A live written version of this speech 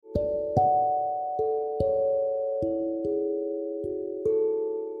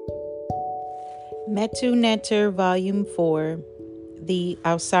Metu Neter, Volume 4, The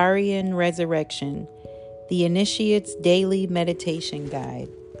Ausarian Resurrection, The Initiate's Daily Meditation Guide.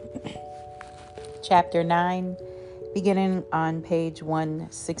 Chapter 9, beginning on page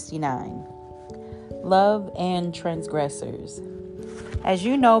 169. Love and Transgressors. As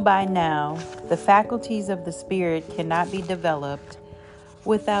you know by now, the faculties of the Spirit cannot be developed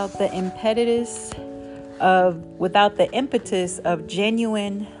without the impetus of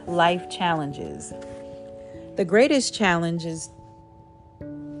genuine life challenges. The greatest challenge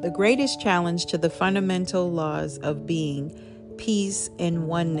to the fundamental laws of being, peace, and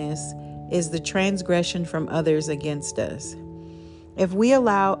oneness is the transgression from others against us. If we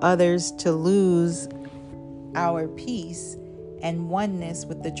allow others to lose our peace and oneness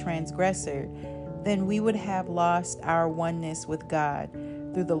with the transgressor, then we would have lost our oneness with God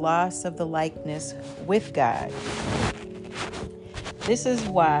through the loss of the likeness with God. This is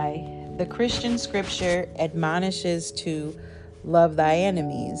why the Christian scripture admonishes to love thy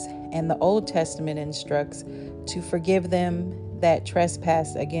enemies, and the Old Testament instructs to forgive them that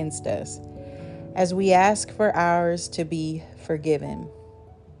trespass against us, as we ask for ours to be forgiven.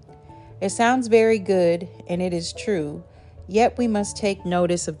 It sounds very good, and it is true, yet we must take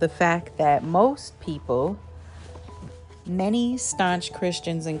notice of the fact that most people, many staunch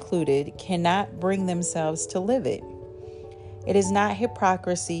Christians included, cannot bring themselves to live it. It is not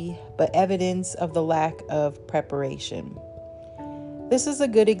hypocrisy, but evidence of the lack of preparation. This is a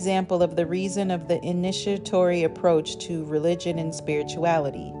good example of the reason of the initiatory approach to religion and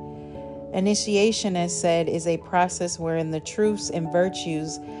spirituality. Initiation, as said, is a process wherein the truths and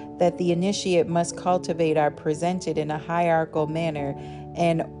virtues that the initiate must cultivate are presented in a hierarchical manner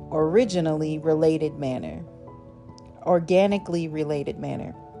and organically related manner.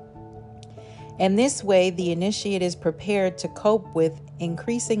 In this way, the initiate is prepared to cope with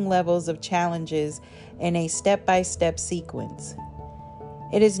increasing levels of challenges in a step-by-step sequence.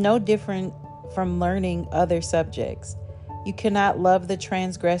 It is no different from learning other subjects. You cannot love the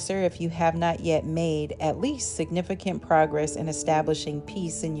transgressor if you have not yet made at least significant progress in establishing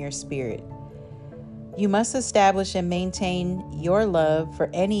peace in your spirit. You must establish and maintain your love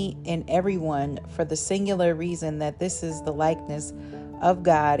for any and everyone for the singular reason that this is the likeness of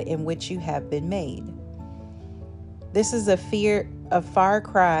God in which you have been made. This is a far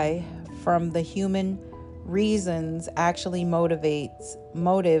cry from the human reasons actually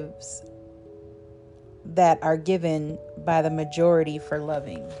motives that are given by the majority for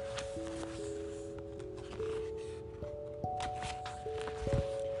loving.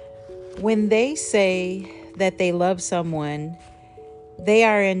 When they say that they love someone, they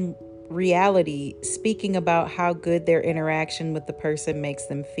are in reality speaking about how good their interaction with the person makes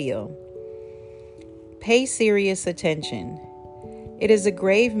them feel. Pay serious attention. It is a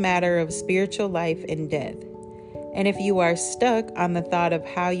grave matter of spiritual life and death. And if you are stuck on the thought of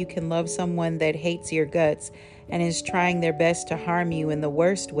how you can love someone that hates your guts and is trying their best to harm you in the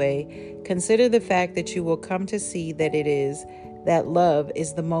worst way, consider the fact that you will come to see that love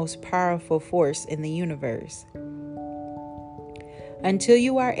is the most powerful force in the universe. Until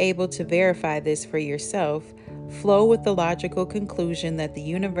you are able to verify this for yourself, flow with the logical conclusion that the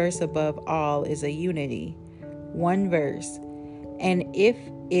universe above all is a unity, one verse, and if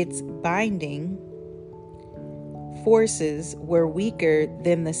its binding forces were weaker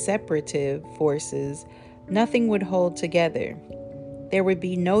than the separative forces, nothing would hold together. There would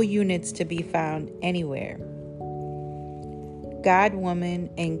be no units to be found anywhere.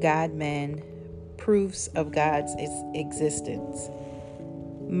 God-woman and God-man, proofs of God's existence.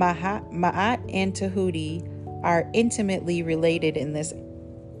 Ma'at and Tahuti are intimately related in this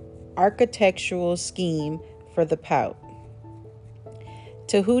architectural scheme for the pout.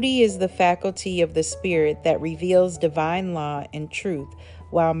 Tahuti is the faculty of the spirit that reveals divine law and truth,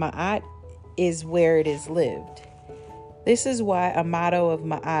 while Ma'at is where it is lived. This is why a motto of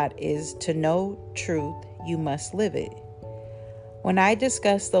Ma'at is, to know truth, you must live it. When I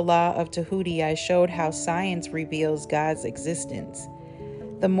discussed the law of Tahuti, I showed how science reveals God's existence.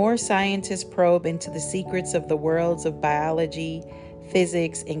 The more scientists probe into the secrets of the worlds of biology,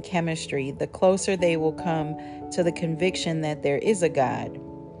 physics, and chemistry, the closer they will come to the conviction that there is a God.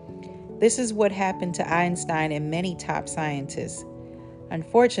 This is what happened to Einstein and many top scientists.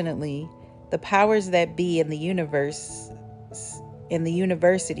 Unfortunately, the powers that be in the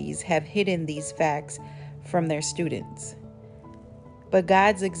universities have hidden these facts from their students. But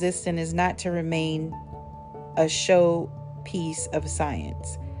God's existence is not to remain a showpiece of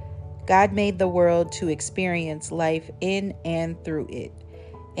science. God made the world to experience life in and through it,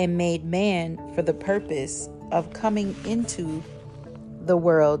 and made man for the purpose of coming into the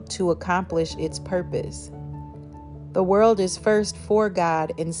world to accomplish its purpose. The world is first for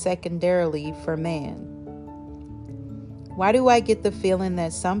God and secondarily for man. Why do I get the feeling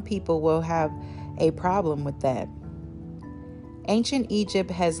that some people will have a problem with that? Ancient Egypt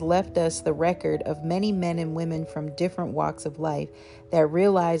has left us the record of many men and women from different walks of life that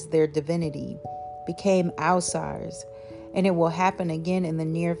realized their divinity, became Ausars, and it will happen again in the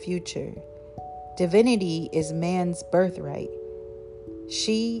near future. Divinity is man's birthright.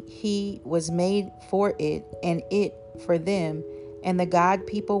 He was made for it, and it for them, and the God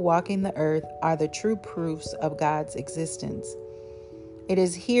people walking the earth are the true proofs of God's existence. It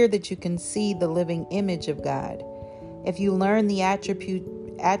is here that you can see the living image of God. If you learn the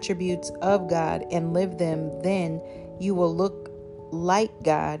attributes of God and live them, then you will look like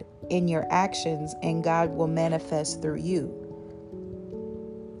God in your actions, and God will manifest through you.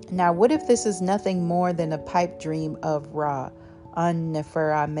 Now, what if this is nothing more than a pipe dream of Ra,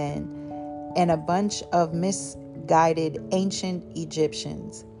 Nefer Amen, and a bunch of misguided ancient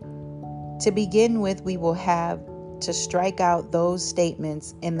Egyptians? To begin with, we will have to strike out those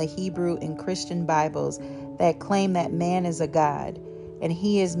statements in the Hebrew and Christian Bibles that claim that man is a god, and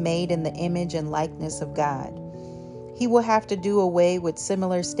he is made in the image and likeness of God. He will have to do away with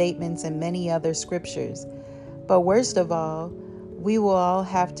similar statements in many other scriptures. But worst of all, we will all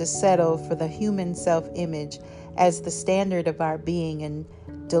have to settle for the human self-image as the standard of our being and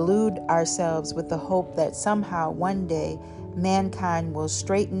delude ourselves with the hope that somehow one day mankind will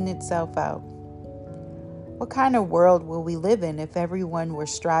straighten itself out. What kind of world will we live in if everyone were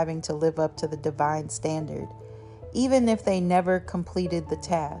striving to live up to the divine standard, even if they never completed the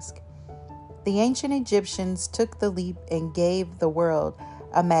task? The ancient Egyptians took the leap and gave the world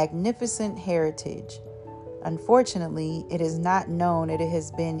a magnificent heritage. Unfortunately, it is not known it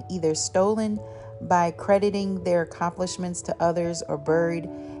has been either stolen by crediting their accomplishments to others or buried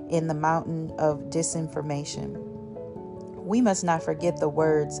in the mountain of disinformation. We must not forget the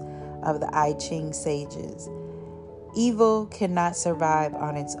words of the I Ching sages. Evil cannot survive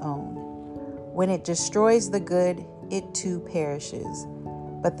on its own. When it destroys the good, it too perishes,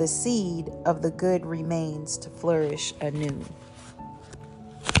 but the seed of the good remains to flourish anew.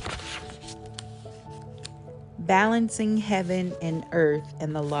 Balancing heaven and earth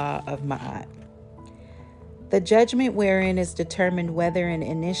and the law of Ma'at. The judgment wherein is determined whether an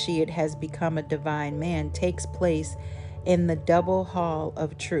initiate has become a divine man takes place in the double hall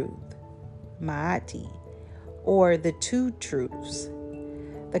of truth, Ma'ati, or the two truths.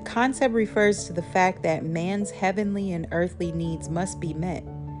 The concept refers to the fact that man's heavenly and earthly needs must be met.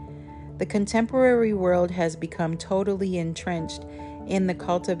 The contemporary world has become totally entrenched in the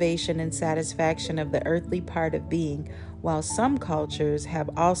cultivation and satisfaction of the earthly part of being, while some cultures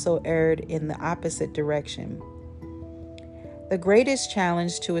have also erred in the opposite direction. The greatest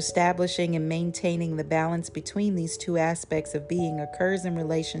challenge to establishing and maintaining the balance between these two aspects of being occurs in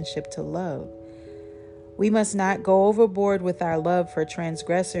relationship to love. We must not go overboard with our love for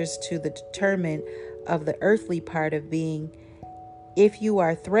transgressors to the detriment of the earthly part of being. If you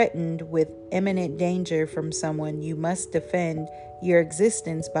are threatened with imminent danger from someone, you must defend your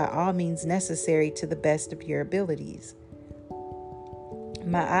existence by all means necessary to the best of your abilities.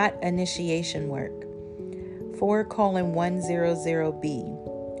 Ma'at initiation work. 4:100b.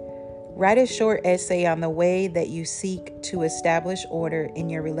 Write a short essay on the way that you seek to establish order in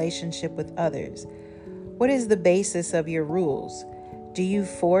your relationship with others. What is the basis of your rules? Do you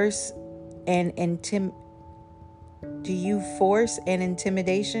force and intimidation?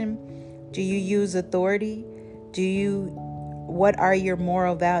 Do you use authority? What are your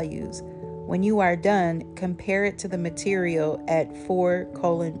moral values? When you are done, compare it to the material at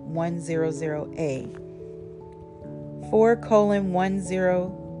 4:100a.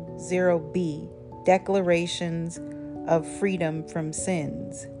 4:100b. Declarations of freedom from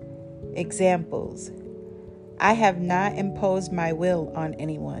sins. Examples. I have not imposed my will on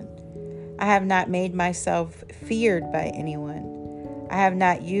anyone. I have not made myself feared by anyone. I have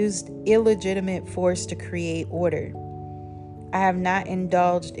not used illegitimate force to create order. I have not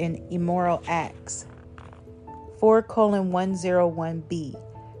indulged in immoral acts. 4:101b.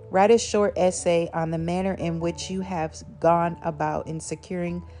 Write a short essay on the manner in which you have gone about in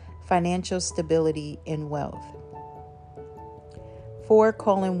securing financial stability and wealth.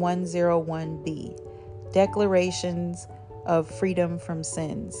 4:101b. Declarations of freedom from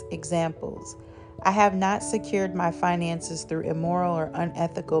sins. Examples. I have not secured my finances through immoral or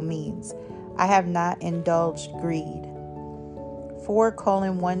unethical means. I have not indulged greed.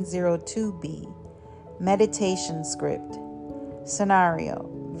 4:102b. Meditation script. Scenario.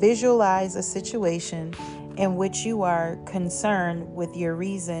 Visualize a situation in which you are concerned with your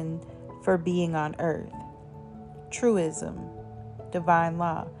reason for being on earth. Truism, divine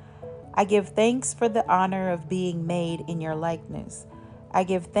law. I give thanks for the honor of being made in your likeness. I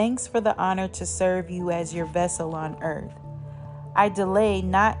give thanks for the honor to serve you as your vessel on earth. I delay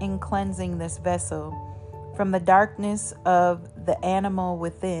not in cleansing this vessel from the darkness of the animal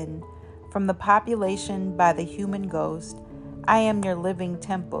within, from the population by the human ghost. I am your living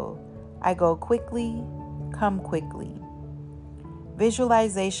temple. I go quickly, come quickly.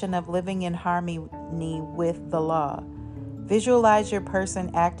 Visualization of living in harmony with the law. Visualize your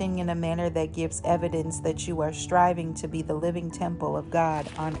person acting in a manner that gives evidence that you are striving to be the living temple of God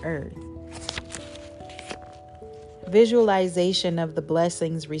on earth. Visualization of the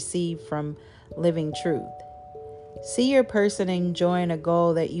blessings received from living truth. See your person enjoying a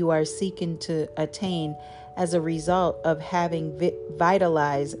goal that you are seeking to attain as a result of having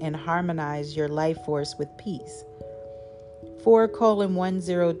vitalized and harmonized your life force with peace.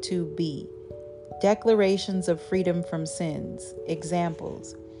 4:102b. Declarations of freedom from sins.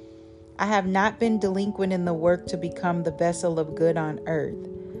 Examples. I have not been delinquent in the work to become the vessel of good on earth.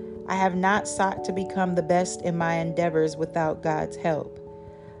 I have not sought to become the best in my endeavors without God's help.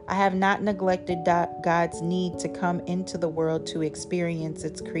 I have not neglected God's need to come into the world to experience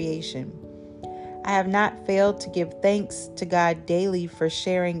its creation. I have not failed to give thanks to God daily for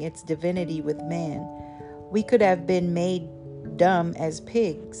sharing its divinity with man. We could have been made dumb as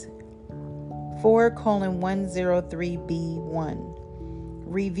pigs. 4:103b1.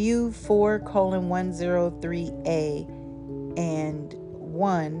 Review 4:103a and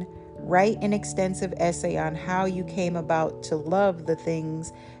 1. Write an extensive essay on how you came about to love the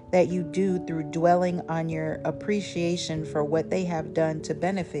things that you do through dwelling on your appreciation for what they have done to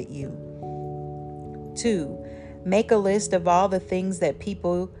benefit you. 2. Make a list of all the things that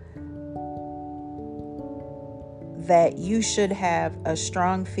people that you should have a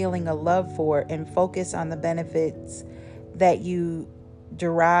strong feeling of love for and focus on the benefits that you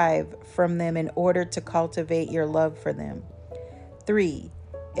derive from them in order to cultivate your love for them. 3.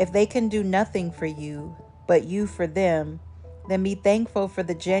 If they can do nothing for you, but you for them, then be thankful for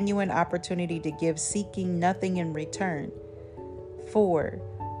the genuine opportunity to give, seeking nothing in return. 4.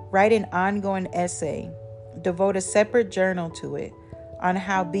 Write an ongoing essay. Devote a separate journal to it on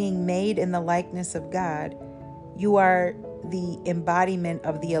how being made in the likeness of God, you are the embodiment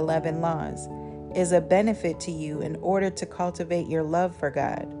of the 11 laws, is a benefit to you in order to cultivate your love for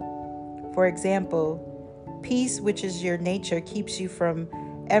God. For example, peace, which is your nature, keeps you from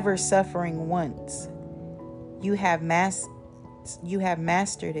ever suffering once. You have mastered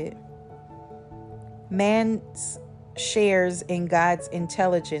it. Man shares in God's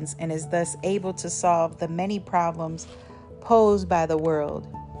intelligence and is thus able to solve the many problems posed by the world.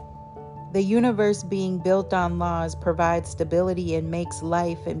 The universe being built on laws provides stability and makes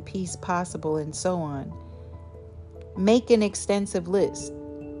life and peace possible, and so on. Make an extensive list.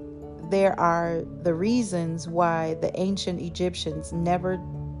 There are the reasons why the ancient Egyptians never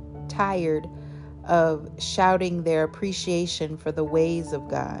tired of shouting their appreciation for the ways of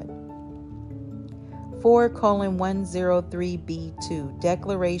God. 4:103b2.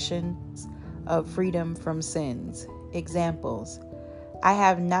 Declarations of freedom from sins. Examples. I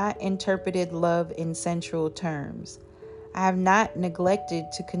have not interpreted love in sensual terms. I have not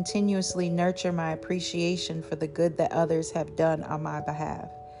neglected to continuously nurture my appreciation for the good that others have done on my behalf.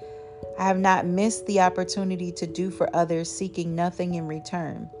 I have not missed the opportunity to do for others, seeking nothing in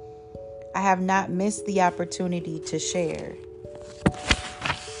return. I have not missed the opportunity to share.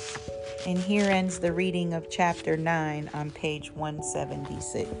 And here ends the reading of chapter 9 on page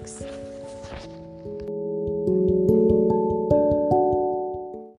 176.